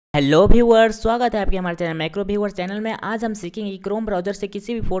Hello viewers, स्वागत है आपके हमारे चैनल माइक्रो व्यूअर्स चैनल में। आज हम सीखेंगे कि क्रोम ब्राउजर से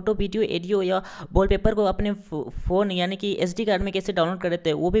किसी भी फोटो, वीडियो, एडियो या वॉलपेपर को अपने फ़ोन यानी कि एसडी कार्ड में कैसे डाउनलोड कर देते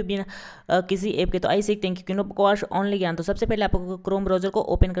हैं, वो भी बिना किसी ऐप के। तो आइए सीखते हैं कि क्यों कोर्स ऑनली ज्ञान। तो सबसे पहले आपको क्रोम ब्राउजर को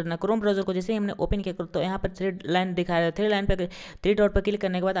ओपन करना है। क्रोम ब्राउजर को जैसे ही हमने ओपन किया तो यहाँ पर थ्री लाइन दिखाया रहा है। थ्री लाइन पर थ्री डॉट पर क्लिक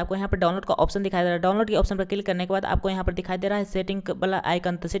करने के बाद आपको यहाँ पर डाउनलोड का ऑप्शन दिखाई दे रहा है। डाउनलोड के ऑप्शन पर क्लिक करने के बाद आपको यहाँ पर दिखाई दे रहा है सेटिंग वाला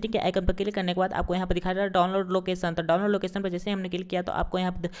आइकन। तो सेटिंग के आइकन पर क्लिक करने के बाद आपको यहाँ पर दिखाई दे रहा है डाउनलोड लोकेशन। तो डाउनलोड लोकेशन पर जैसे ही हमने क्लिक किया तो आपको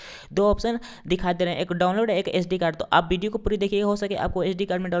यहाँ पर दो ऑप्शन दिखाई दे रहे हैं, एक डाउनलोड है, एक एसडी कार्ड। तो आप वीडियो को पूरी देखिए, हो सके आपको एसडी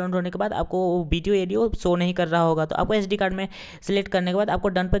कार्ड में डाउनलोड होने के बाद आपको वीडियो एडियो शो नहीं कर रहा होगा। तो आपको एसडी कार्ड में सिलेक्ट करने के बाद आपको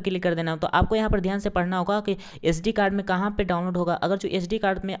डन पर क्लिक कर देना। तो आपको यहाँ पर ध्यान से पढ़ना होगा कि एसडी कार्ड में कहाँ पे डाउनलोड होगा। अगर जो एसडी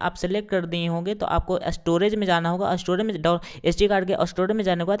कार्ड में आप सेलेक्ट कर दिए होंगे तो आपको स्टोरेज में जाना होगा। स्टोरेज में एसडी कार्ड के स्टोरेज में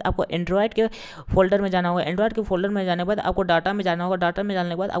जाने के बाद आपको एंड्रॉइड के फोल्डर में जाना होगा। एंड्रॉइड के फोल्डर में जाने के बाद आपको डाटा में जाना होगा। डाटा में जाने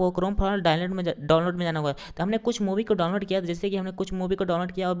के बाद आपको क्रोम फाइल डाउनलोड में जाना होगा। तो हमने कुछ मूवी को डाउनलोड किया, जैसे कि हमने कुछ मूवी को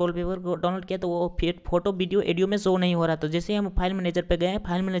डाउनलोड किया और वॉलपेपर को डाउनलोड किया, तो वो फिर फोटो, वीडियो, एडियो में शो नहीं हो रहा। तो जैसे हम फाइल मैनेजर पे गए,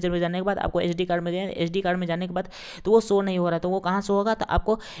 फाइल मैनेजर में जाने के बाद आपको एसडी कार्ड में गए, एसडी कार्ड में जाने के बाद तो वो शो नहीं हो रहा। तो वो कहाँ शो होगा, तो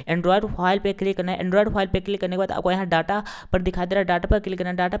आपको एंड्रॉइड फाइल पे क्लिक करना है। एंड्रॉइड फाइल पे क्लिक करने के बाद आपको यहाँ डाटा पर दिखा दे रहा है, डाटा पर क्लिक करना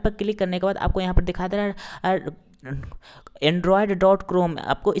है। डाटा पर क्लिक करने के बाद आपको यहाँ पर दिखा दे रहा है Android.chrome,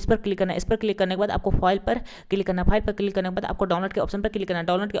 आपको इस पर क्लिक करना है। इस पर क्लिक करने के बाद आपको फाइल पर क्लिक करना है। फाइल पर क्लिक करने के बाद आपको डाउनलोड के ऑप्शन पर क्लिक करना है।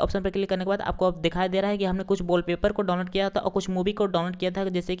 डाउनलोड के ऑप्शन पर क्लिक करने के बाद आपको अब दिखाई दे रहा है कि हमने कुछ वॉलपेपर को डाउनलोड किया था और कुछ मूवी को डाउनलोड किया था,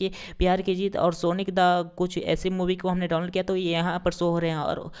 जैसे कि प्यार की जीत और सोनिक द, कुछ ऐसी मूवी को हमने डाउनलोड किया। तो ये यहाँ पर शो हो रहे हैं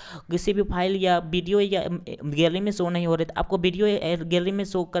और किसी भी फाइल या वीडियो या गैलरी में शो नहीं हो रहे। तो आपको वीडियो गैलरी में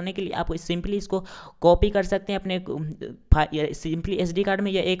शो करने के लिए आप सिंपली इसको कॉपी कर सकते हैं अपने सिंपली एसडी कार्ड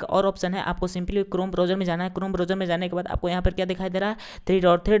में। या एक और ऑप्शन है, आपको सिंपली क्रोम ब्राउजर में जाना है। क्रोम ब्राउजर में जाने के बाद आपको यहाँ पर क्या दिखाई दे रहा है, थ्री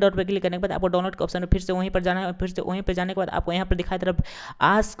डॉट पर क्लिक करने के बाद आपको डाउनलोड के ऑप्शन फिर से वहीं पर जाना है। फिर से वहीं पर जाने के बाद आपको यहाँ पर दिखाई दे रहा है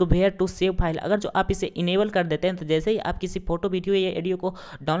ask where to save file. अगर जो आप इसे इनेबल कर देते हैं तो जैसे ही आप किसी फोटो, वीडियो या एडियो को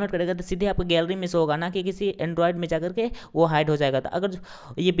डाउनलोड करेगा तो सीधे आपको गैलरी में शो होगा, ना कि किसी एंड्रॉइड में जाकर के वो हाइड हो जाएगा। तो अगर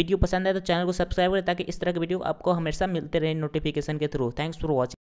ये वीडियो पसंद आए तो चैनल को सब्सक्राइब करें, ताकि इस तरह के वीडियो आपको हमेशा मिलते रहे नोटिफिकेशन के थ्रू। Thanks for watching.